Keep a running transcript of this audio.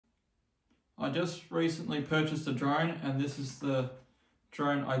I just recently purchased a drone, and this is the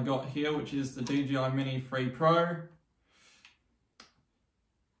drone I got here, which is the Dji Mini 3 Pro.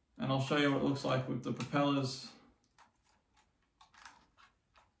 And I'll show you what it looks like with the propellers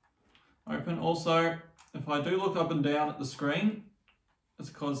open. Also, if I do look up and down at the screen, it's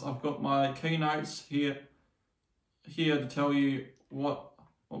because I've got my keynotes here to tell you what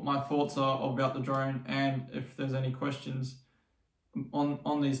my thoughts are about the drone, and if there's any questions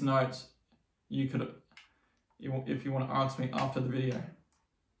on these notes, if you want to ask me after the video.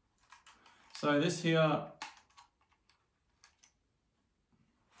 So this here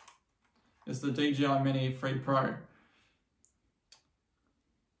is the Dji Mini 3 Pro.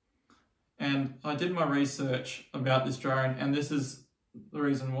 And I did my research about this drone, and this is the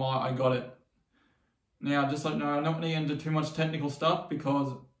reason why I got it. Now, just like, no, I'm not going to get into too much technical stuff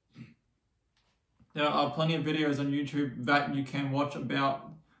because there are plenty of videos on YouTube that you can watch about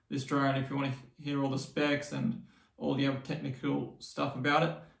this drone if you want to hear all the specs and all the other technical stuff about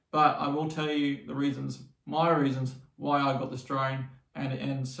it. But I will tell you my reasons why I got this drone,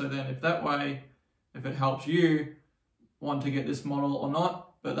 and so then if it helps you want to get this model or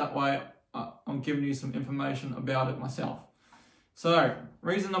not, but that way I'm giving you some information about it myself. So,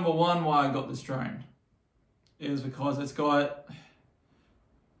 reason number one why I got this drone is because it's got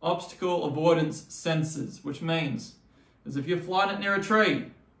obstacle avoidance sensors, which means is if you're flying it near a tree,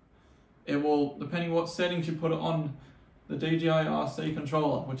 it will, depending what settings you put it on the DJI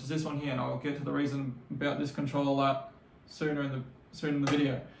controller, which is this one here, and I'll get to the reason about this controller sooner in the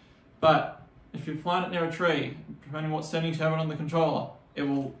video. But if you're flying it near a tree, depending what settings you have it on the controller, it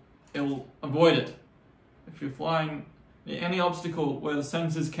will avoid it. If you're flying near any obstacle where the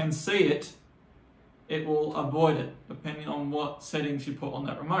sensors can see it, it will avoid it, depending on what settings you put on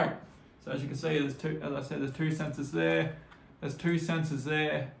that remote. So as you can see, there's two sensors there, there's two sensors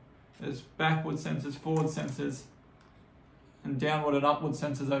there, there's backward sensors, forward sensors, and downward and upward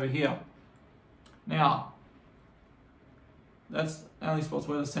sensors over here. Now, that's the only spots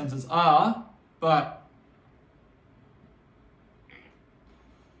where the sensors are, but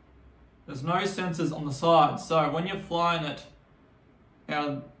there's no sensors on the side. So when you're flying it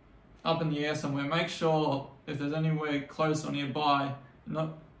up in the air somewhere, make sure if there's anywhere close or nearby,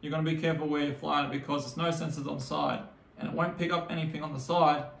 you're going to be careful where you're flying it, because there's no sensors on the side, and it won't pick up anything on the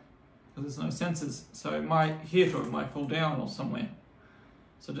side because there's no sensors. So it might hit or it might fall down or somewhere.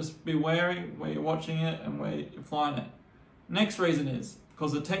 So just be wary where you're watching it and where you're flying it. Next reason is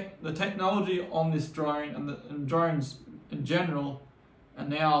because the technology on this drone and drones in general are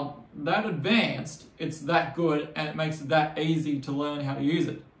now that advanced, it's that good, and it makes it that easy to learn how to use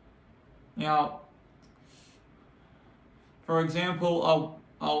it. Now, for example,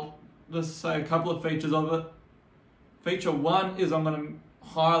 I'll just say a couple of features of it. Feature one is, I'm going to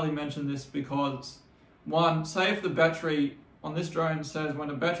highly mention this because, one, say if the battery on this drone says when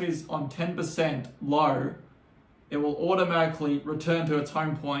the battery is on 10% low, it will automatically return to its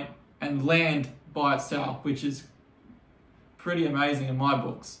home point and land by itself, which is pretty amazing in my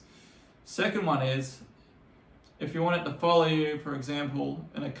books. Second one is, if you want it to follow you, for example,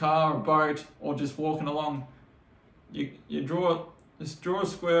 in a car or boat or just walking along, you draw a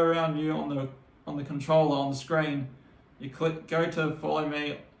square around you on the controller on the screen. You go to follow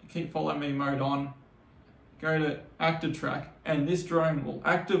me, keep follow me mode on, go to active track, and this drone will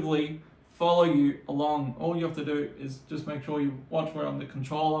actively follow you along. All you have to do is just make sure you watch where on the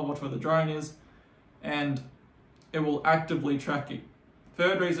controller, watch where the drone is, and it will actively track you.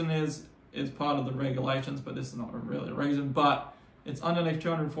 Third reason is part of the regulations, but this is not really a reason, but it's underneath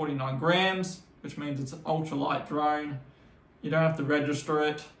 249 grams, which means it's an ultralight drone. You don't have to register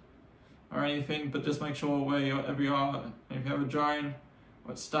it or anything, but just make sure wherever you are, if you have a drone,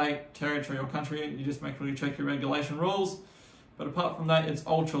 what state, territory or country, you just make sure you check your regulation rules. But apart from that, it's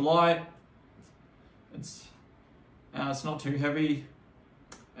ultralight, it's not too heavy,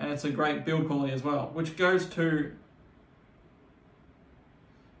 and it's a great build quality as well, which goes to,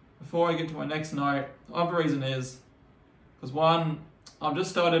 before I get to my next note, the other reason is because, one, I've just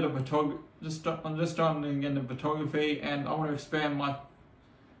started I'm just starting to get into photography, and I want to expand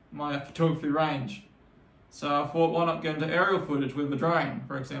my photography range. So I thought, why not go into aerial footage with a drone,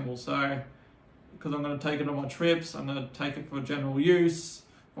 for example? So, because I'm going to take it on my trips, I'm going to take it for general use,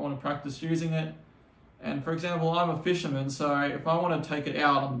 if I want to practice using it. And for example, I'm a fisherman, so if I want to take it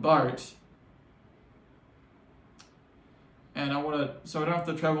out on the boat, and so I don't have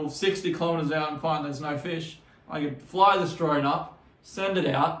to travel 60 kilometers out and find there's no fish, I could fly this drone up, send it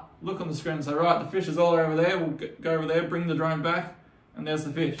out, look on the screen and say, right, the fish is all over there, we'll go over there, bring the drone back, and there's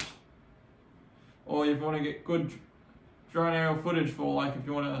the fish. Or if you want to get good drone aerial footage for, like, if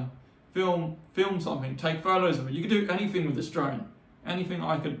you want to film something, take photos of it. You could do anything with this drone. Anything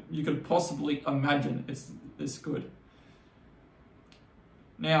you could possibly imagine. It's this good.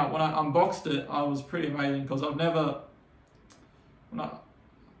 Now, when I unboxed it, I was pretty amazing because I've never,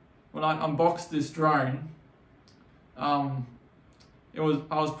 when I unboxed this drone, I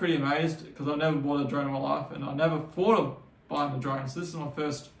was pretty amazed because I never bought a drone in my life, and I never thought of buying a drone. So this is my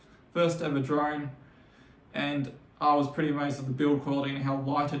first ever drone, and I was pretty amazed at the build quality and how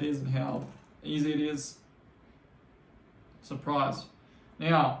light it is and how easy it is. Surprised.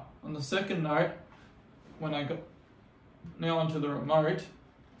 Now, on the second note, when I got now onto the remote,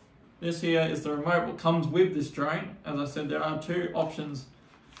 this here is the remote that comes with this drone. As I said, there are two options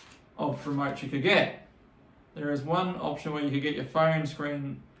of remotes you could get. There is one option where you could get your phone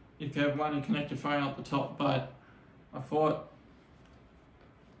screen. You could have one, you connect your phone up the top, but I thought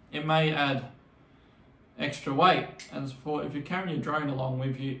it may add extra weight. And for if you're carrying your drone along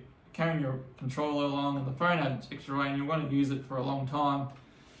with you, carrying your controller along, and the phone adds extra weight, and you want to use it for a long time,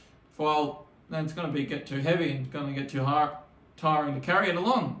 well, then it's going to get too heavy and it's going to get too tiring to carry it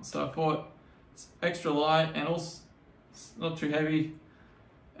along. So I thought it's extra light and also it's not too heavy.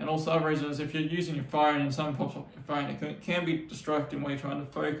 And also other reason is if you're using your phone and something pops up your phone, it can be distracting when you're trying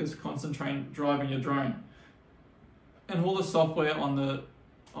to focus, concentrate, driving your drone. And all the software on the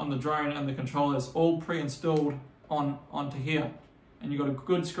drone and the controller is all pre-installed onto here. And you've got a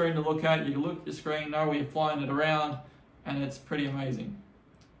good screen to look at. You can look at your screen, know where you're flying it around, and it's pretty amazing.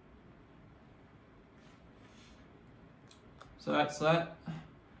 So that's that.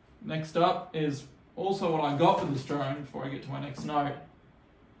 Next up is also what I got with this drone before I get to my next note.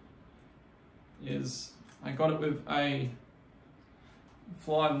 Is I got it with a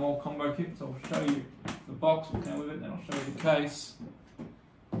Fly More combo kit. So I'll show you the box that came with it, then I'll show you the case.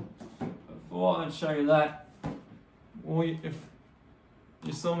 Before I show you that, if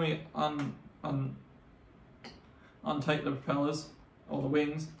you saw me untake the propellers or the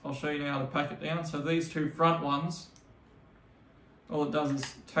wings, I'll show you now how to pack it down. So these two front ones, all it does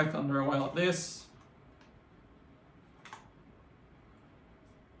is tack under away like this.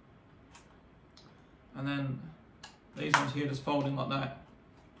 And then these ones here just fold in like that.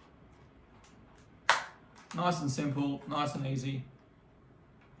 Nice and simple, nice and easy.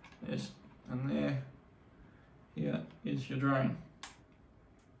 Yes, and there, here is your drone.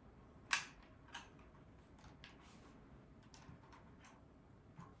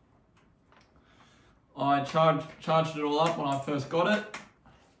 I charged it all up when I first got it,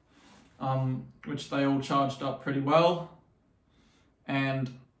 which they all charged up pretty well,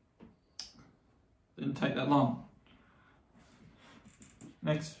 and didn't take that long.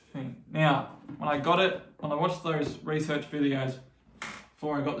 Next thing. Now, when I got it, when I watched those research videos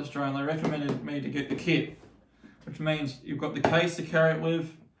before I got this drone, they recommended me to get the kit, which means you've got the case to carry it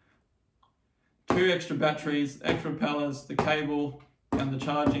with, 2 extra batteries, extra propellers, the cable, and the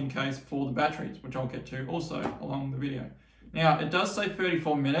charging case for the batteries, which I'll get to also along the video. Now, it does say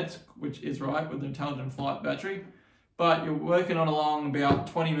 34 minutes, which is right with the intelligent flight battery, but you're working on along about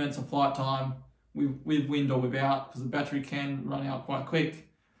 20 minutes of flight time with wind or without, because the battery can run out quite quick,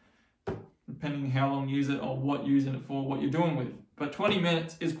 depending how long you use it or what you're using it for, what you're doing with. But 20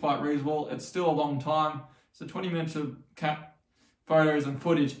 minutes is quite reasonable. It's still a long time. So 20 minutes of photos and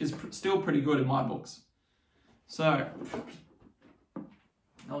footage is still pretty good in my books. So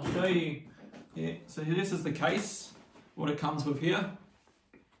I'll show you here. So this is the case, what it comes with here,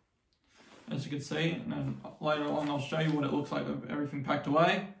 as you can see, and then later on I'll show you what it looks like with everything packed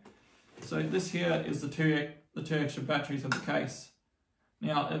away. So this here is the two extra batteries of the case.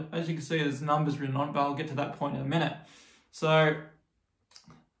 Now, as you can see, there's numbers written on, but I'll get to that point in a minute. So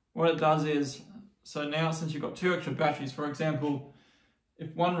what it does is, so now since you've got 2 extra batteries, for example,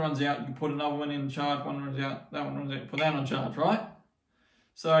 if one runs out, you can put another one in charge, one runs out, that one runs out, put that on charge, right?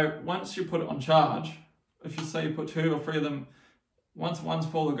 So once you put it on charge, if you say you put 2 or 3 of them, once one's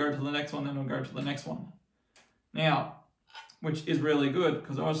full, it'll go to the next one, then it'll go to the next one. Now, which is really good,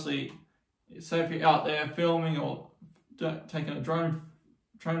 because obviously, say if you're out there filming or taking a drone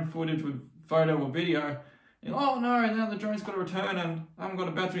footage with photo or video, and oh no, now the drone's got to return and I haven't got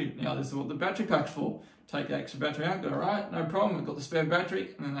a battery. Now this is what the battery pack's for. Take the extra battery out, go, right, no problem, I've got the spare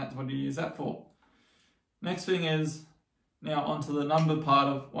battery, and then that's what you use that for. Next thing is, now onto the number part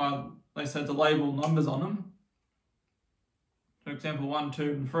of why they said to label numbers on them. For example, 1, 2,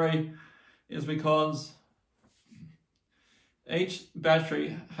 and 3 is because each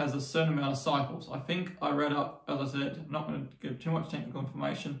battery has a certain amount of cycles. I think I read up, as I said, I'm not going to give too much technical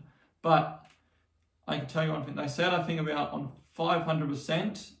information, but I can tell you one thing. They said, I think about on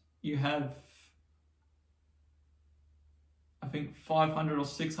 500%, you have I think 500 or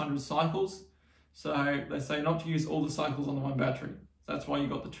 600 cycles. So they say not to use all the cycles on the one battery. That's why you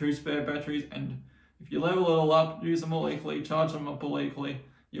got the 2 spare batteries, and if you level it all up, use them all equally, charge them up all equally,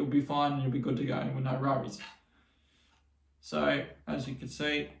 you'll be fine and you'll be good to go with no worries. So as you can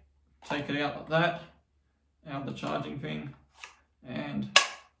see, take it out like that, out of the charging thing, and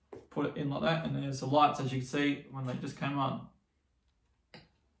put it in like that, and there's the lights as you can see when they just came on.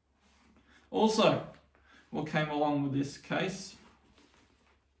 Also, what came along with this case,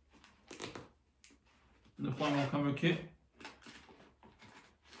 the flame combo kit,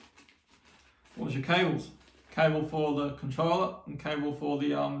 was your cables. Cable for the controller and cable for the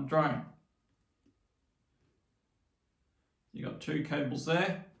drone. You got 2 cables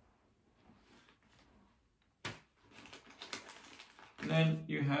there. And then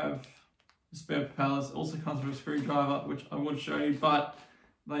you have the spare propellers. Also comes with a screwdriver, which I would show you, but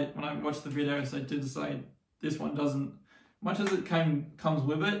when I watched the videos, they did say this one doesn't, much as it comes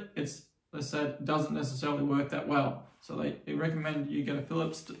with it, they said doesn't necessarily work that well. So they recommend you get a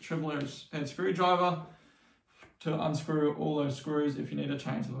Phillips triple head screwdriver to unscrew all those screws if you need to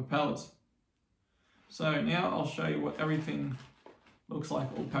change the propellers. So now I'll show you what everything looks like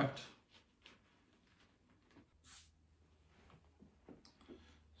all packed.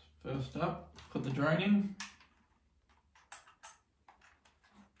 First up, put the drone in.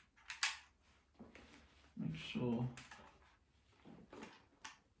 Make sure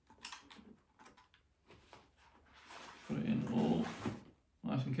put it in all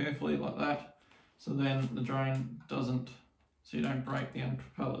nice and carefully like that, so then the drone doesn't, so you don't break the end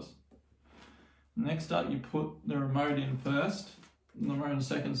propellers. Next up, you put the remote in first, the remote in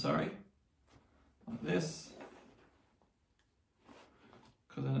second, sorry, like this,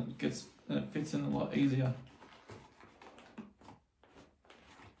 because then it fits in a lot easier.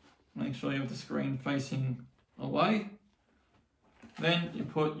 Make sure you have the screen facing away. Then you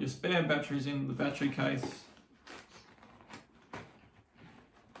put your spare batteries in the battery case.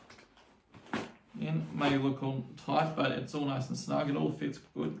 May look all tight, but it's all nice and snug. It all fits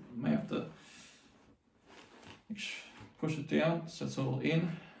good. You may have to push it down so it's all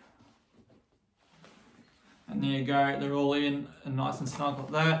in. And there you go, they're all in and nice and snug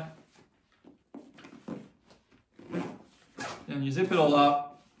like that. Then you zip it all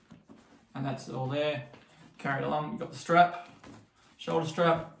up, and that's all there. Carry it along. You've got the strap, shoulder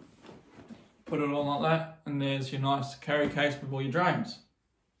strap, put it on like that, and there's your nice carry case with all your drones,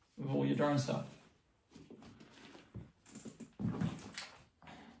 with all your drone stuff.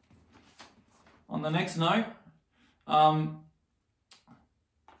 On the next note, as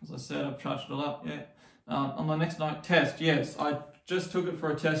I said, I've charged it all up, yeah. On the next note, test, yes, I just took it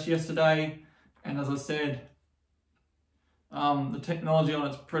for a test yesterday, and as I said, the technology on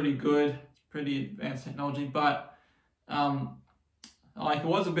it's pretty good. It's pretty advanced technology, but like it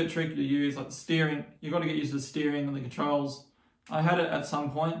was a bit tricky to use, like the steering. You got to get used to the steering and the controls. I had it at some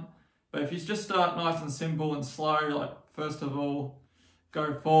point, but if you just start nice and simple and slow, like first of all,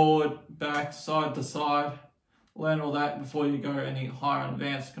 go forward, back, side to side, learn all that before you go any higher and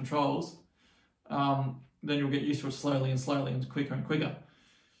advanced controls. Then you'll get used to it slowly and quicker and quicker.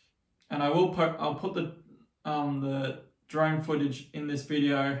 And I'll put the drone footage in this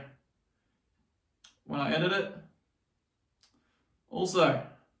video when I edit it. Also,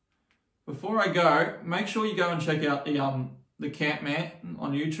 before I go, make sure you go and check out the CampMan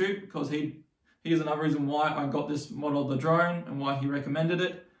on YouTube, because here's another reason why I got this model of the drone and why he recommended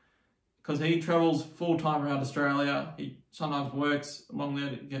it. Because he travels full-time around Australia. He sometimes works along there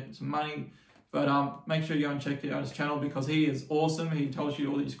to get some money. But make sure you go and check out his channel, because he is awesome. He tells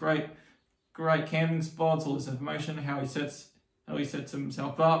you all these great camping spots, all this information, how he sets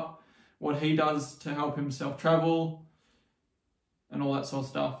himself up, what he does to help himself travel, and all that sort of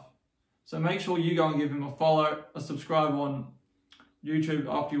stuff. So make sure you go and give him a follow, a subscribe on YouTube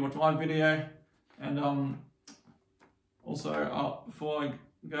after you watch my video. And also, before I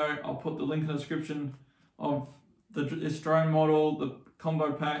go, I'll put the link in the description of this drone model, the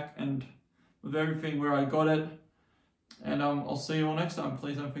combo pack, and with everything where I got it. And I'll see you all next time.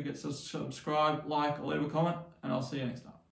 Please don't forget to subscribe, like, or leave a comment, and I'll see you next time.